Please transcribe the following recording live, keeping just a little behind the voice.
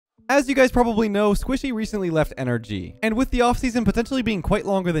As you guys probably know, Squishy recently left NRG, and with the off-season potentially being quite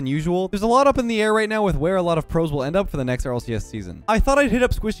longer than usual, there's a lot up in the air right now with where a lot of pros will end up for the next RLCS season. I thought I'd hit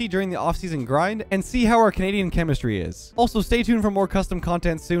up Squishy during the off-season grind and see how our Canadian chemistry is. Also, stay tuned for more custom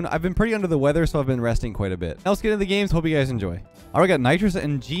content soon. I've been pretty under the weather, so I've been resting quite a bit. Now let's get into the games. Hope you guys enjoy. Alright, we got Nitrous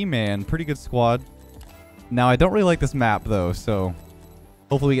and G-Man. Pretty good squad. Now, I don't really like this map, though, so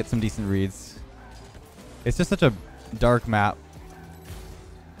hopefully we get some decent reads. It's just such a dark map.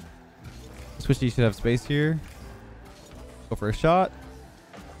 Squishy should have space here. Go for a shot.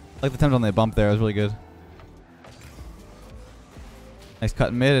 I like the attempt on the bump there. It was really good. Nice cut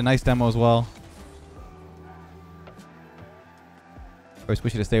in mid. A nice demo as well. Or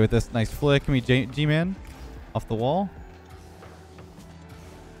Squishy to stay with this. Nice flick. Can we G-Man off the wall?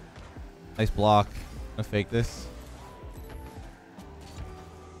 Nice block. I'm gonna fake this.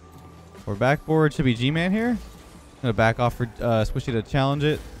 Or backboard. Should be G-Man here. I'm gonna back off for Squishy to challenge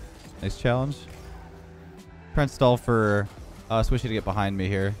it. Nice challenge. Try and stall for Squishy to get behind me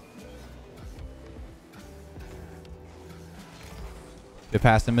here. Good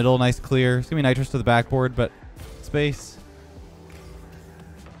pass in the middle. Nice clear. It's going to be Nitrous to the backboard, but space.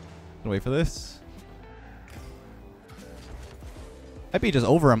 Gonna wait for this. Might be just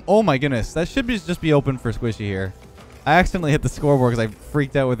over him. Oh my goodness. That should just be open for Squishy here. I accidentally hit the scoreboard because I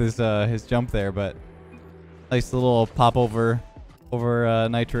freaked out with his jump there, but nice little pop over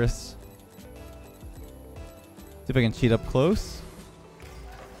Nitrous. See if I can cheat up close.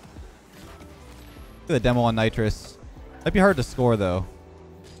 Look at the demo on Nitrous. Might be hard to score though.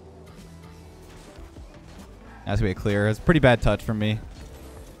 That's gonna be a clear. It's a pretty bad touch from me.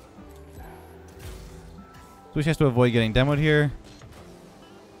 Squishy has to avoid getting demoed here.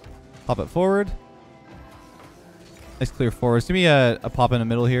 Pop it forward. Nice clear forward. It's gonna be a pop in the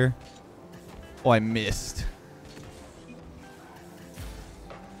middle here. Oh, I missed.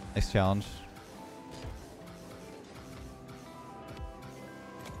 Nice challenge.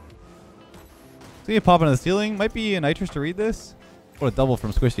 See a pop into the ceiling. Might be a Nitrous to read this. What a double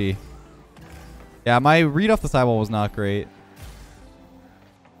from Squishy. Yeah, my read off the sidewall was not great.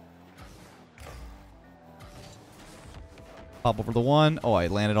 Pop over the one. Oh, I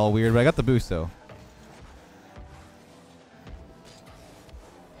landed all weird, but I got the boost though.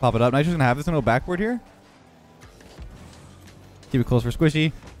 Pop it up. Nitrous gonna have this and go backward here. Keep it close for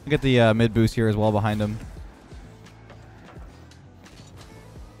Squishy. Get the mid boost here as well behind him.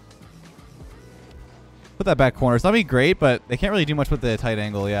 Put that back corner. It's not gonna be great, but they can't really do much with the tight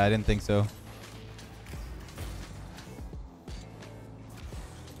angle. Yeah, I didn't think so.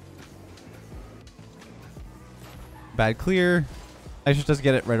 Bad clear. Nitrous doesn't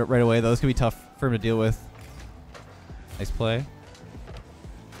get it right away though. This could be tough for him to deal with. Nice play.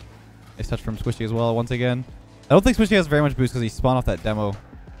 Nice touch from Squishy as well once again. I don't think Squishy has very much boost because he spawned off that demo.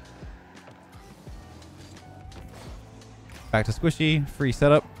 Back to Squishy. Free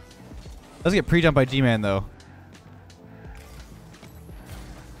setup. Doesn't get pre-jumped by G-Man though.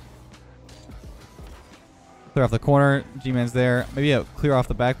 Clear off the corner. G-Man's there. Maybe a clear off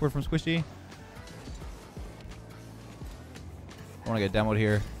the backboard from Squishy. I want to get demoed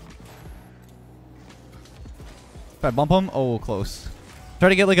here. If I bump him, oh, close. Try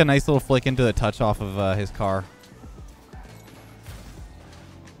to get like a nice little flick into the touch off of his car.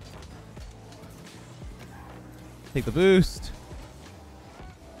 Take the boost.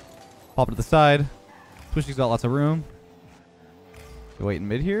 Pop it to the side. Squishy's got lots of room. Wait in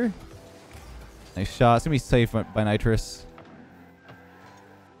mid here. Nice shot. It's going to be safe by Nitrous.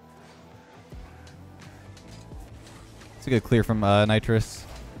 It's a good clear from Nitrous.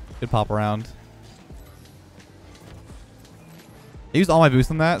 Good pop around. I used all my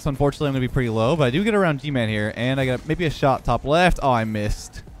boost on that, so unfortunately I'm going to be pretty low. But I do get around G-Man here, and I got maybe a shot top left. Oh, I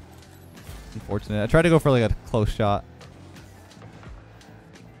missed. Unfortunate. I tried to go for like a close shot.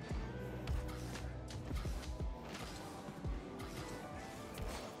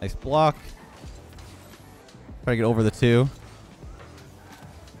 Nice block. Try to get over the two.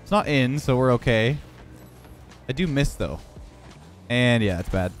 It's not in, so we're okay. I do miss though. And yeah, it's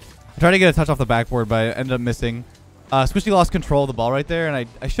bad. I tried to get a touch off the backboard, but I ended up missing. Squishy lost control of the ball right there, and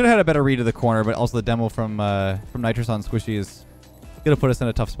I should have had a better read of the corner, but also the demo from Nitrous on Squishy is going to put us in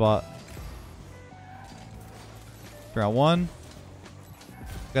a tough spot. Round one.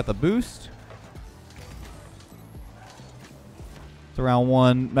 Got the boost. So round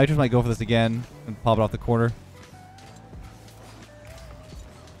one. Nitrous might go for this again and pop it off the corner.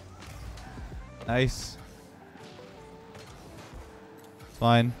 Nice. It's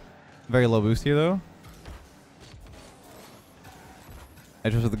fine. Very low boost here, though.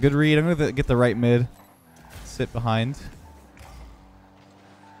 Nitrous with a good read. I'm going to get the right mid. Sit behind.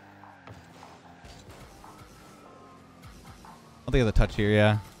 think I have a touch here,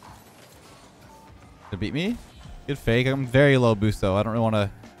 yeah. Did it beat me? Good fake. I'm very low boost, though. I don't really want to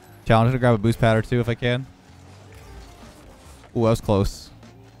challenge it to grab a boost pad or two if I can. Ooh, that was close.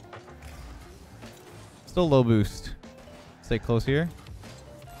 Still low boost. Stay close here.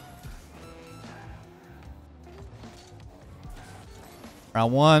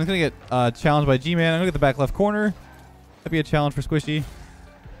 Round 1. It's going to get challenged by G-Man. I'm going to get the back left corner. That'd be a challenge for Squishy.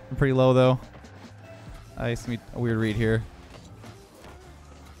 I'm pretty low, though. Nice. A weird read here.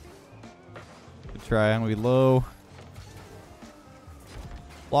 Good try. I'm going to be low.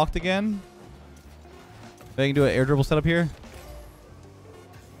 Blocked again. Maybe I can do an air dribble setup here.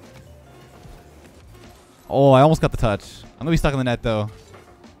 Oh, I almost got the touch. I'm going to be stuck in the net, though.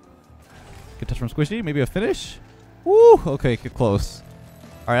 Good touch from Squishy. Maybe a finish. Woo! Okay, get close.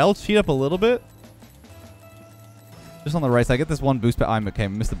 All right, I'll cheat up a little bit. Just on the right side. Get this one boost pad. I'm okay.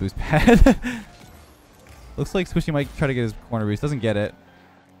 Missed the boost pad. Looks like Squishy might try to get his corner boost. Doesn't get it.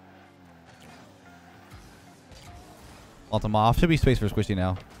 Launch him off. Should be space for Squishy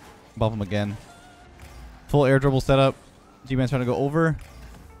now. Bump him again. Full air dribble setup. G-Man's trying to go over.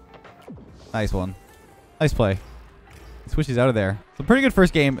 Nice one. Nice play. Squishy's out of there. It's a pretty good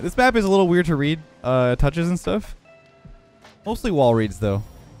first game. This map is a little weird to read touches and stuff. Mostly wall reads, though.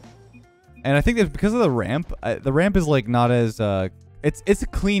 And I think that because of the ramp is like not as it's a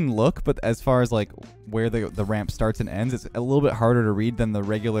clean look, but as far as like where the ramp starts and ends, it's a little bit harder to read than the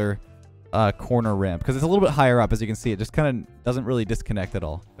regular corner ramp because it's a little bit higher up. As you can see, it just kind of doesn't really disconnect at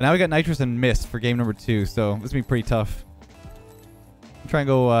all. But now we got Nitrous and Mist for game number 2, so this is gonna be pretty tough. I'm trying to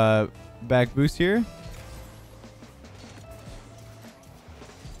go back boost here.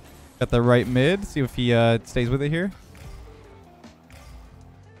 Got the right mid. See if he stays with it here.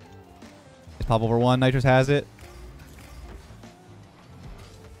 Just pop over one. Nitrous has it.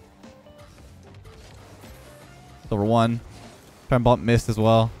 Over one. Try and bump Mist as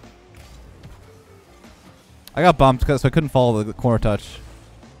well. I got bumped so I couldn't follow the corner touch.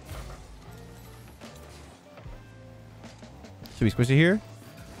 Should be Squishy here.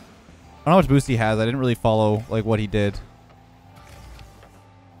 I don't know how much boost he has. I didn't really follow like what he did.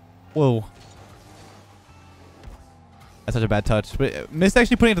 Whoa. That's such a bad touch. But Mist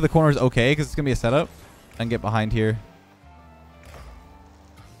actually putting it to the corner is okay because it's going to be a setup. I can get behind here.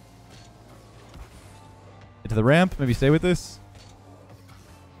 Get to the ramp. Maybe stay with this.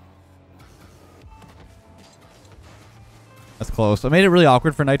 That's close. I made it really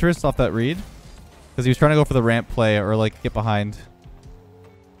awkward for Nitrous off that read. Because he was trying to go for the ramp play or like get behind.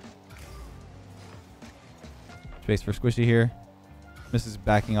 Space for Squishy here. Mist is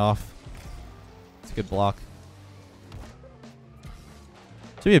backing off. It's a good block.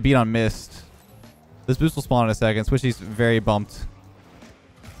 Should be a beat on Mist. This boost will spawn in a second. Squishy's very bumped.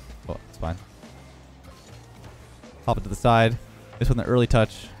 Oh, it's fine. Pop it to the side. This one, the early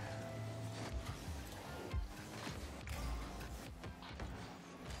touch.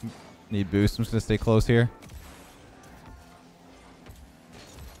 Need boost. I'm just going to stay close here.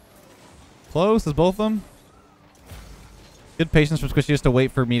 Close as both of them. Good patience from Squishy just to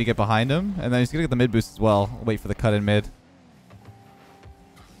wait for me to get behind him. And then he's going to get the mid boost as well. Wait for the cut in mid.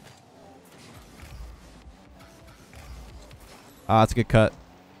 Ah, that's a good cut.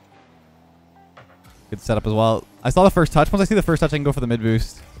 Good setup as well. I saw the first touch. Once I see the first touch, I can go for the mid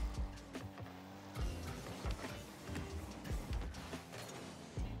boost.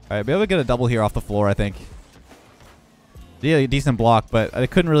 Alright, be able to get a double here off the floor, I think. Yeah, a decent block, but I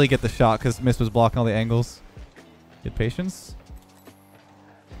couldn't really get the shot because Mist was blocking all the angles. Good patience.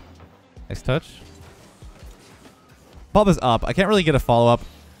 Nice touch. Pop this up. I can't really get a follow-up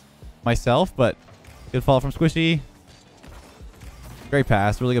myself, but good follow from Squishy. Great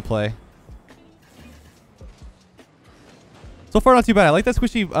pass. Really good play. So far, not too bad. I like that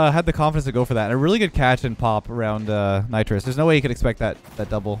Squishy had the confidence to go for that. And a really good catch and pop around Nitrous. There's no way you could expect that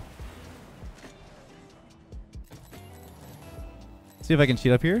double. See if I can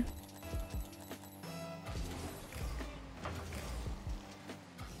cheat up here.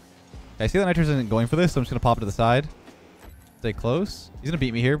 I see that Nitrous isn't going for this, so I'm just going to pop it to the side. Stay close. He's going to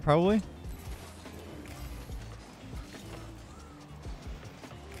beat me here, probably.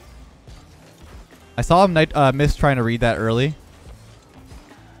 I saw him Mist trying to read that early.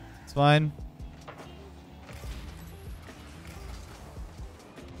 It's fine.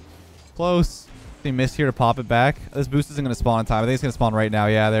 Close. He missed here to pop it back. This boost isn't going to spawn in time. I think it's going to spawn right now.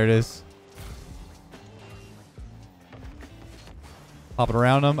 Yeah, there it is. Pop it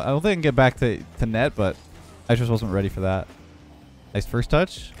around him. I don't think I can get back to net, but I just wasn't ready for that. Nice first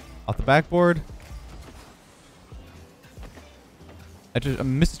touch. Off the backboard.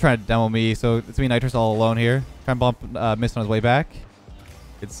 Mist is trying to demo me, so it's me and Nitrous all alone here. Try and bump Mist on his way back.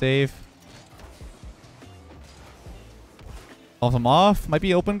 Good save. Bump him off. Might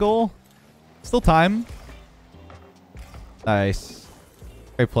be open goal. Still time. Nice.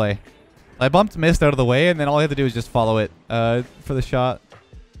 Great play. I bumped Mist out of the way, and then all I had to do was just follow it for the shot.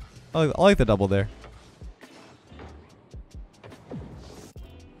 I like the double there.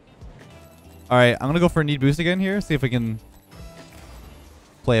 All right, I'm going to go for a need boost again here. See if we can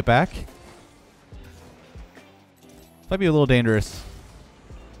play it back. Might be a little dangerous.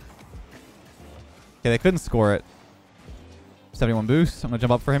 Okay, they couldn't score it. 71 boost. I'm going to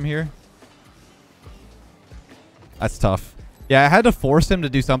jump up for him here. That's tough. Yeah, I had to force him to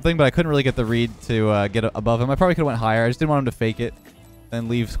do something, but I couldn't really get the read to get above him. I probably could have went higher. I just didn't want him to fake it and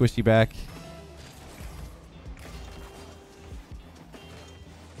leave Squishy back.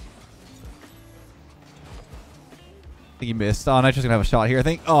 I think he missed. Oh, Nitro's gonna have a shot here, I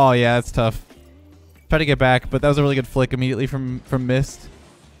think. Oh, yeah, that's tough. Tried to get back, but that was a really good flick immediately from Mist.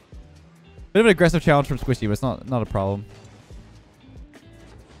 Bit of an aggressive challenge from Squishy, but it's not a problem.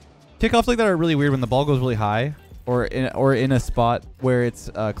 Kickoffs like that are really weird when the ball goes really high or in a spot where it's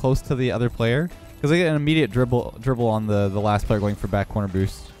close to the other player, because they get an immediate dribble on the last player going for back corner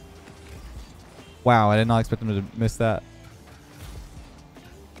boost. Wow, I did not expect them to miss that.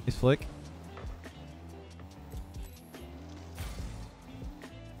 Nice flick.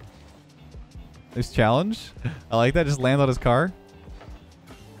 Nice challenge. I like that. Just lands on his car.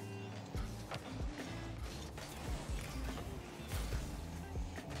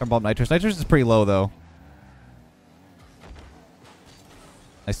 Bump Nitrous. Nitrous is pretty low, though.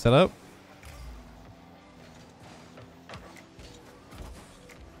 Nice setup.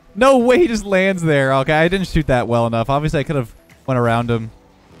 No way he just lands there. Okay, I didn't shoot that well enough. Obviously, I could have went around him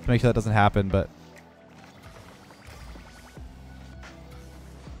to make sure that doesn't happen, but...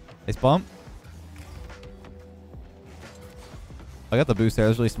 Nice bump. I got the boost there. That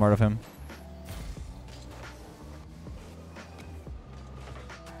was really smart of him.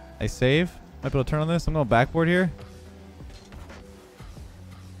 Nice save. Might be able to turn on this. I'm going backboard here.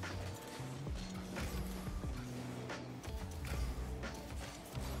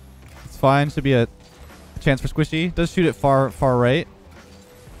 It's fine. Should be a chance for Squishy. Does shoot it far right.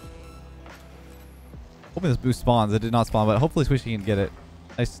 Hoping this boost spawns. It did not spawn, but hopefully Squishy can get it.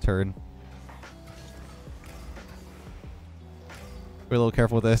 Nice turn. Be a little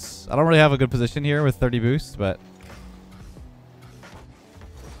careful with this. I don't really have a good position here with 30 boosts, but...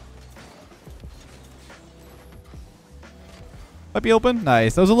 Might be open.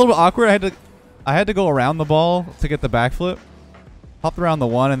 Nice. That was a little bit awkward. I had to go around the ball to get the backflip. Hopped around the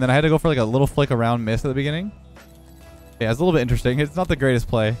one, and then I had to go for like a little flick around miss at the beginning. Yeah, it's a little bit interesting. It's not the greatest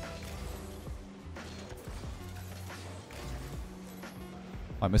play.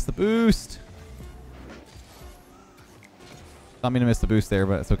 I missed the boost. Not mean to miss the boost there,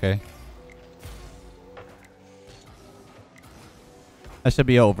 but it's okay. That should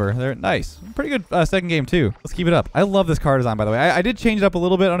be over. There, nice. Pretty good second game, too. Let's keep it up. I love this car design, by the way. I did change it up a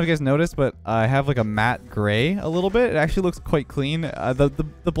little bit. I don't know if you guys noticed, but I have like a matte gray a little bit. It actually looks quite clean. The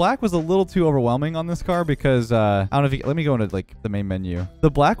black was a little too overwhelming on this car because, I don't know if you... Let me go into like the main menu. The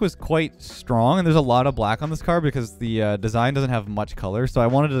black was quite strong, and there's a lot of black on this car because the design doesn't have much color. So I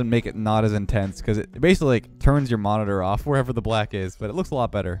wanted to make it not as intense because it basically like turns your monitor off wherever the black is, but it looks a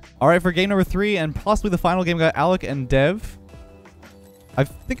lot better. All right, for game number 3 and possibly the final game, we got Alec and Dev. I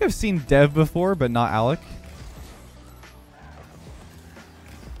think I've seen Dev before, but not Alec.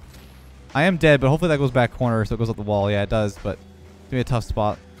 I am dead, but hopefully that goes back corner, so it goes up the wall. Yeah, it does, but it's going to be a tough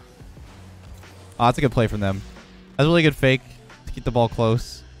spot. Oh, that's a good play from them. That's a really good fake to keep the ball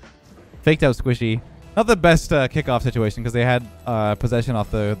close. Faked out Squishy. Not the best kickoff situation because they had possession off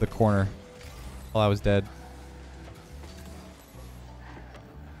the corner while I was dead.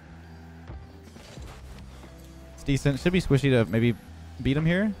 It's decent. Should be Squishy to maybe... beat him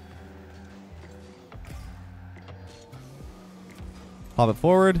here. Pop it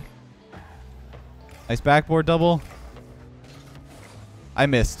forward. Nice backboard double. I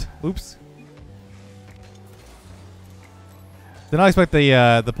missed. Oops. Did not expect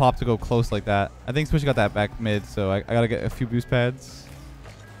the pop to go close like that. I think Squishy got that back mid, so I gotta get a few boost pads.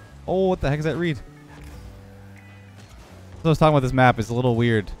 Oh, what the heck is that read? So I was talking about this map. It's a little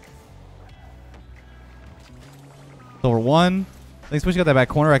weird. Over one. I think Squishy got that back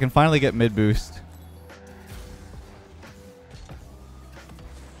corner. I can finally get mid boost.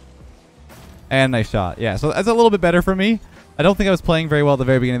 And nice shot. Yeah, so that's a little bit better for me. I don't think I was playing very well at the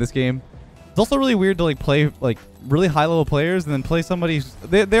very beginning of this game. It's also really weird to like play like really high level players and then play somebody who's,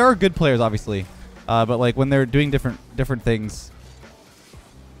 they are good players obviously, but like when they're doing different things,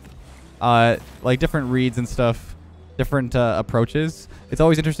 like different reads and stuff, different approaches. It's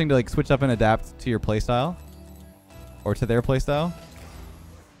always interesting to like switch up and adapt to your playstyle or to their playstyle.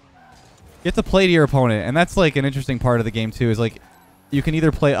 You have to play to your opponent, and that's like an interesting part of the game too. Is like you can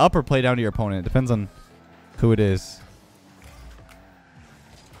either play up or play down to your opponent. It depends on who it is.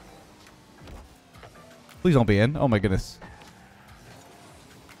 Please don't be in. Oh my goodness.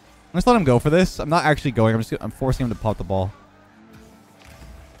 Let's let him go for this. I'm not actually going. I'm forcing him to pop the ball.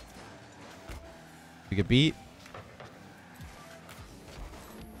 We get beat.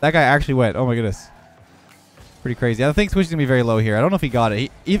 That guy actually went. Oh my goodness. Pretty crazy. I think Squishy's gonna be very low here. I don't know if he got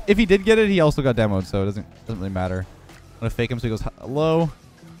it. If he did get it, he also got demoed, so it doesn't really matter. I'm gonna fake him so he goes low.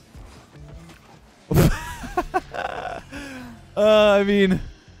 I mean,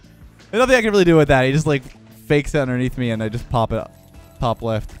 there's nothing I can really do with that. He just like fakes it underneath me, and I just pop it, top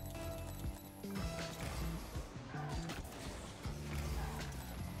left.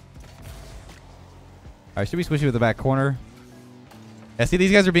 All right, should be Squishy with the back corner. Yeah, see,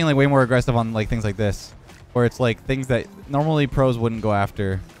 these guys are being like way more aggressive on like things like this, where it's like things that normally pros wouldn't go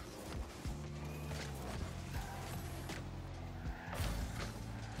after.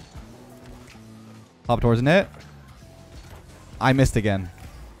 Pop towards the net. I missed again.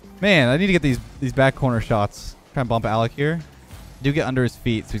 Man, I need to get these back corner shots. Try and bump Alec here. Do get under his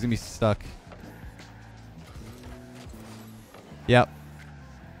feet, so he's gonna be stuck. Yep.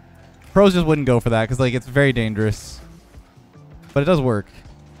 Pros just wouldn't go for that because like it's very dangerous, but it does work.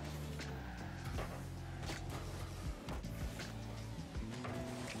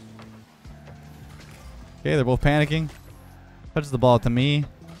 Okay, they're both panicking. Touches the ball to me.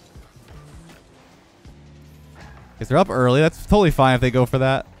 Guess they're up early. That's totally fine if they go for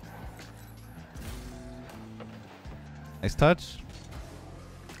that. Nice touch.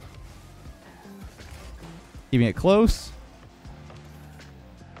 Keeping it close.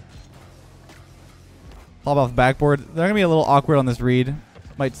 Pop off the backboard. They're going to be a little awkward on this read.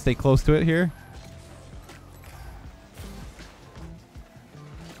 Might stay close to it here.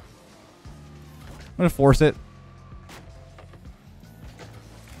 I'm going to force it.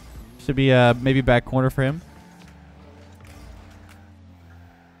 Should be maybe back corner for him.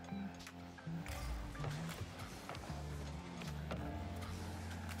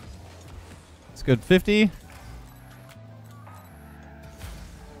 It's good. 50.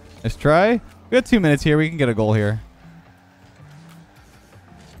 Nice try. We got 2 minutes here. We can get a goal here.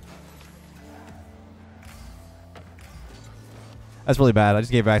 That's really bad. I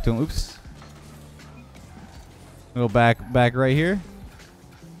just gave back to him. Oops. Go back right here.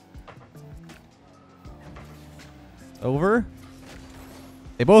 Over.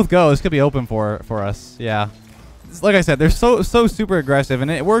 They both go. This could be open for us. Yeah. Like I said, they're so super aggressive,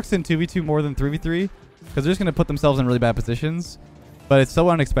 and it works in 2v2 more than 3v3 because they're just gonna put themselves in really bad positions. But it's so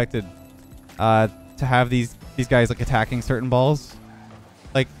unexpected to have these guys like attacking certain balls.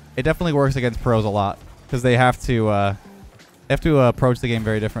 Like it definitely works against pros a lot because they have to approach the game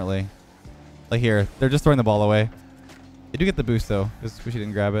very differently. Like here, they're just throwing the ball away. They do get the boost though. Just wish he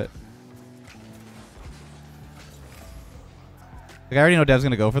didn't grab it. Like I already know Dev's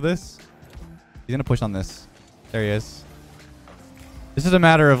gonna go for this. He's gonna push on this. There he is. This is a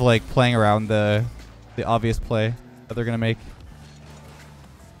matter of like playing around the obvious play that they're gonna make.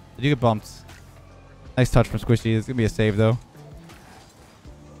 Did you get bumped? Nice touch from Squishy. It's gonna be a save though.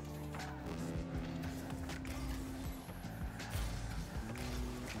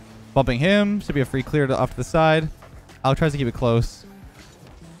 Bumping him. Should be a free clear off to the side. Al tries to keep it close.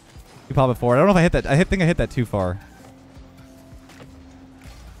 You pop it forward. I don't know if I hit that. I think I hit that too far.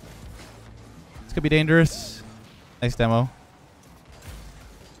 This could be dangerous. Nice demo.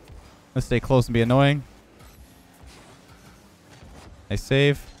 Let's stay close and be annoying. Nice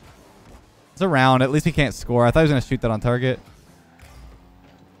save. It's a round. At least he can't score. I thought he was going to shoot that on target.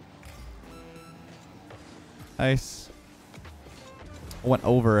 Nice. Went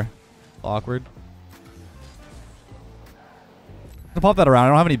over. Awkward. I'm going to pop that around. I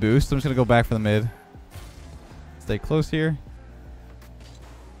don't have any boost, so I'm just going to go back for the mid. Stay close here.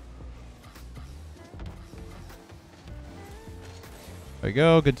 There we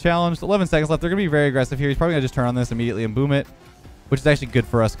go. Good challenge. 11 seconds left. They're going to be very aggressive here. He's probably going to just turn on this immediately and boom it, which is actually good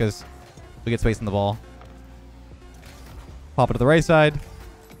for us because we get space in the ball. Pop it to the right side.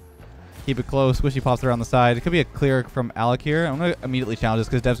 Keep it close. Squishy pops around the side. It could be a clear from Alec here. I'm going to immediately challenge this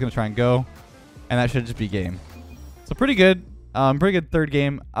because Dev's going to try and go, and that should just be game. So pretty good. Pretty good third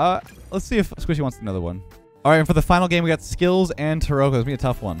game. Let's see if Squishy wants another one. All right, and for the final game, we got Skills and Taroko. It's going to be a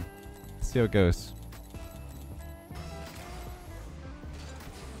tough one. Let's see how it goes.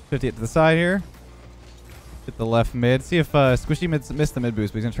 50 it to the side here. Hit the left mid. See if Squishy missed the mid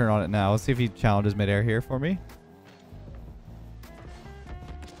boost, but he's going to turn on it now. Let's see if he challenges midair here for me.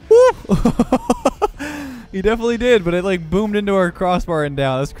 Woo! He definitely did, but it like boomed into our crossbar and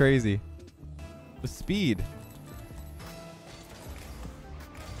down. That's crazy. The speed.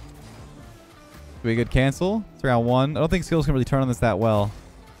 Be a good cancel. It's round 1. I don't think skills can really turn on this that well.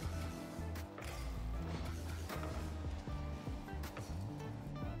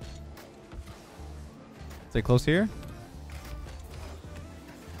 Stay close here.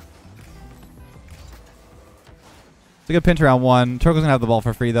 It's a good pinch round 1. Troco's gonna have the ball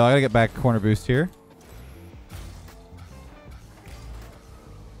for free though. I gotta get back corner boost here.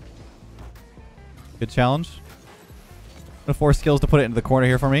 Good challenge. Gonna force skills to put it into the corner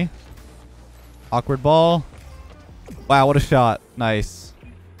here for me. Awkward ball. Wow, what a shot. Nice.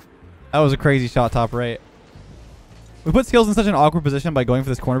 That was a crazy shot top right. We put skills in such an awkward position by going for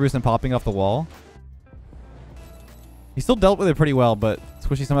this corner boost and popping off the wall. He still dealt with it pretty well, but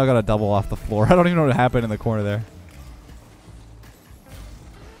Squishy somehow got a double off the floor. I don't even know what happened in the corner there.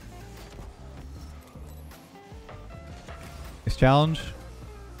 Nice challenge.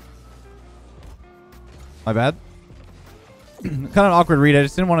 My bad. Kind of an awkward read. I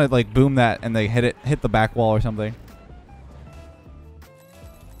just didn't want to like boom that and they hit the back wall or something.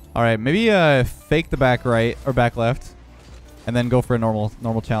 All right, maybe fake the back right or back left, and then go for a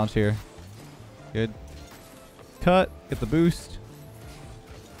normal challenge here. Good. Cut. Get the boost.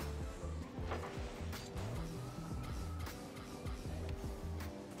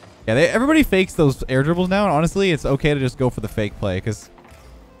 Yeah, everybody fakes those air dribbles now, and honestly, it's okay to just go for the fake play because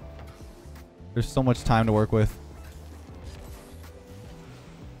there's so much time to work with.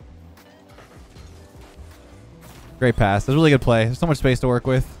 Great pass. That's a really good play. There's so much space to work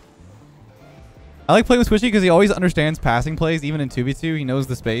with. I like playing with Squishy because he always understands passing plays, even in 2v2. He knows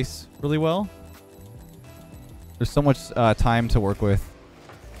the space really well. There's so much time to work with.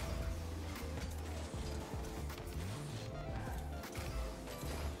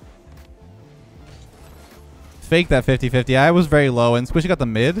 Fake that 50-50. I was very low, and Squishy got the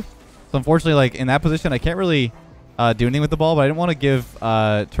mid. So unfortunately, like in that position, I can't really do anything with the ball, but I didn't want to give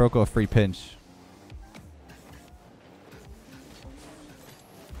Troco a free pinch.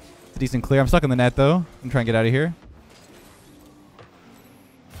 It's a decent clear. I'm stuck in the net, though. I'm trying to get out of here.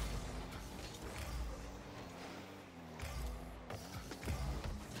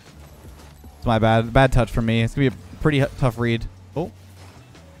 It's my bad. Bad touch for me. It's going to be a pretty tough read. Oh.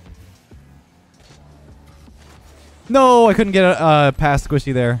 No, I couldn't get past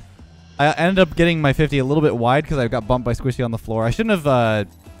Squishy there. I ended up getting my 50 a little bit wide because I got bumped by Squishy on the floor. I shouldn't have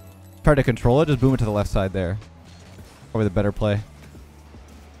tried to control it. Just boom it to the left side there. Probably the better play.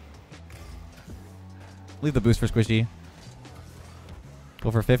 Leave the boost for Squishy. Go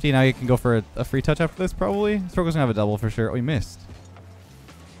for 50. Now you can go for a free touch after this, probably. Stroko's going to have a double for sure. Oh, he missed.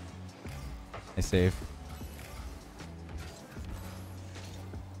 Nice save.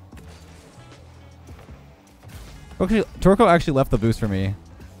 Troco actually left the boost for me.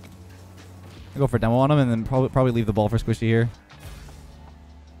 I'll go for demo on him and then probably leave the ball for Squishy here.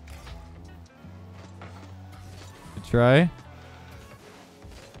 Good try.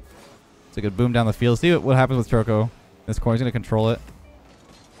 It's a good boom down the field. See what happens with Troco. This corner's going to control it.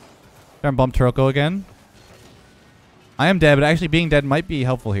 Try and bump Troco again. I am dead, but actually being dead might be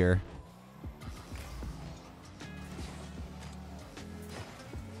helpful here.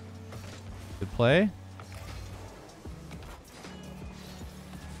 Good play.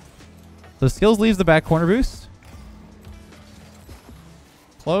 So skills leaves the back corner boost.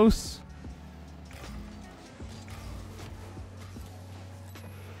 Close.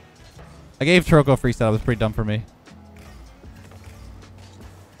 I gave Troco a free setup. It was pretty dumb for me.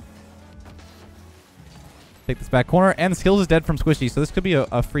 Take this back corner. And the skills is dead from Squishy. So this could be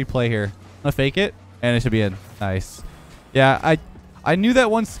a free play here. I'm going to fake it. And it should be in. Nice. Yeah, I knew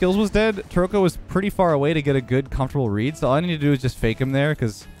that once skills was dead, Troco was pretty far away to get a good, comfortable read. So all I need to do is just fake him there.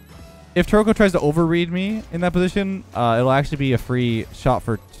 Because if Troco tries to overread me in that position, it'll actually be a free shot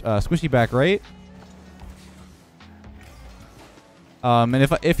for Squishy back right. And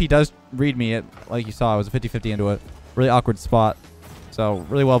if he does read me, like you saw, it was a 50-50 into a really awkward spot. So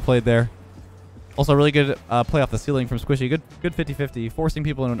really well played there. Also really good play off the ceiling from Squishy. Good 50-50, forcing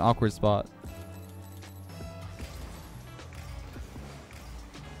people in an awkward spot.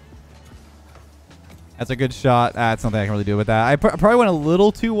 That's a good shot. That's nothing I can really do with that. I probably went a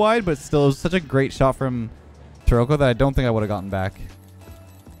little too wide, but still, it was such a great shot from Troco that I don't think I would have gotten back.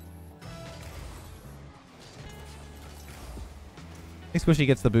 I think Squishy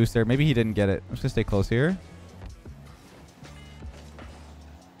gets the boost there. Maybe he didn't get it. I'm just going to stay close here.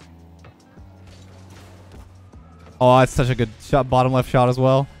 Oh, that's such a good shot. Bottom left shot as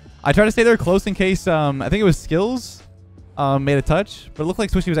well. I tried to stay there close in case, I think it was Skills made a touch. But it looked like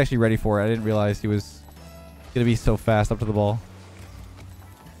Swishy was actually ready for it. I didn't realize he was going to be so fast up to the ball.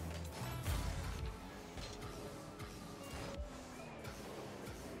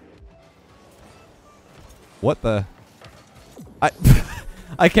 What the?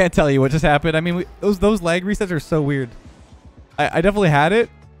 I can't tell you what just happened. I mean, those lag resets are so weird. I definitely had it.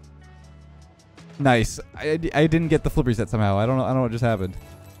 Nice. I didn't get the flip reset somehow. I don't know what just happened.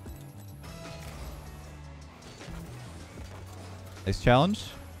 Nice challenge.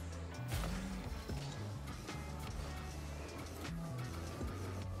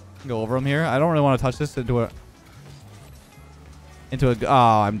 Go over him here. I don't really want to touch this into a.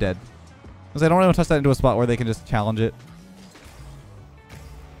 Oh, I'm dead. Because I don't really want to touch that into a spot where they can just challenge it.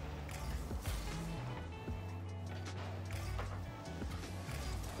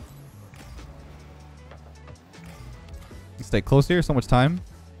 Stay close here. So much time.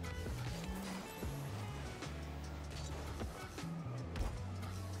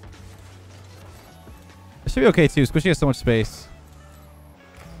 It should be okay too. Squishy has so much space.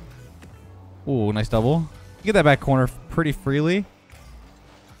 Ooh, nice double. You get that back corner pretty freely.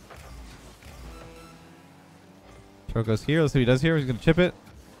 Throw goes here. Let's see what he does here. He's going to chip it.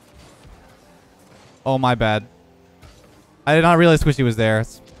 Oh, my bad. I did not realize Squishy was there.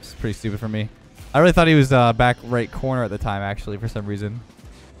 It's pretty stupid for me. I really thought he was back right corner at the time, actually, for some reason.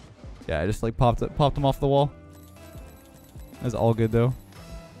 Yeah, I just like popped him off the wall. That's all good, though.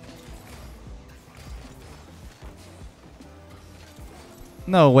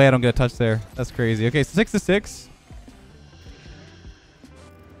 No way I don't get a touch there. That's crazy. Okay, so 6-6.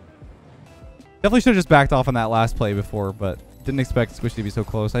 Definitely should have just backed off on that last play before, but didn't expect Squishy to be so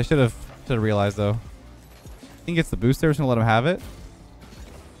close. I should have realized, though. He gets the boost there. Just going to let him have it.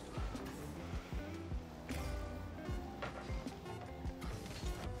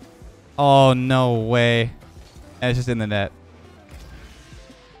 Oh, no way. And it's just in the net.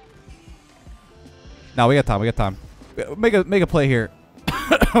 No, we got time. We got time. Make a play here.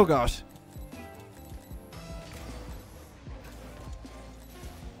 Oh, gosh.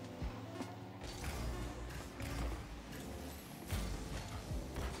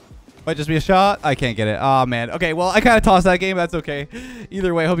 Might just be a shot. I can't get it. Oh, man. Okay, well, I kind of tossed that game. That's okay.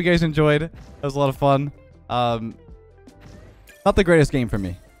 Either way, hope you guys enjoyed. That was a lot of fun. Not the greatest game for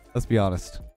me. Let's be honest.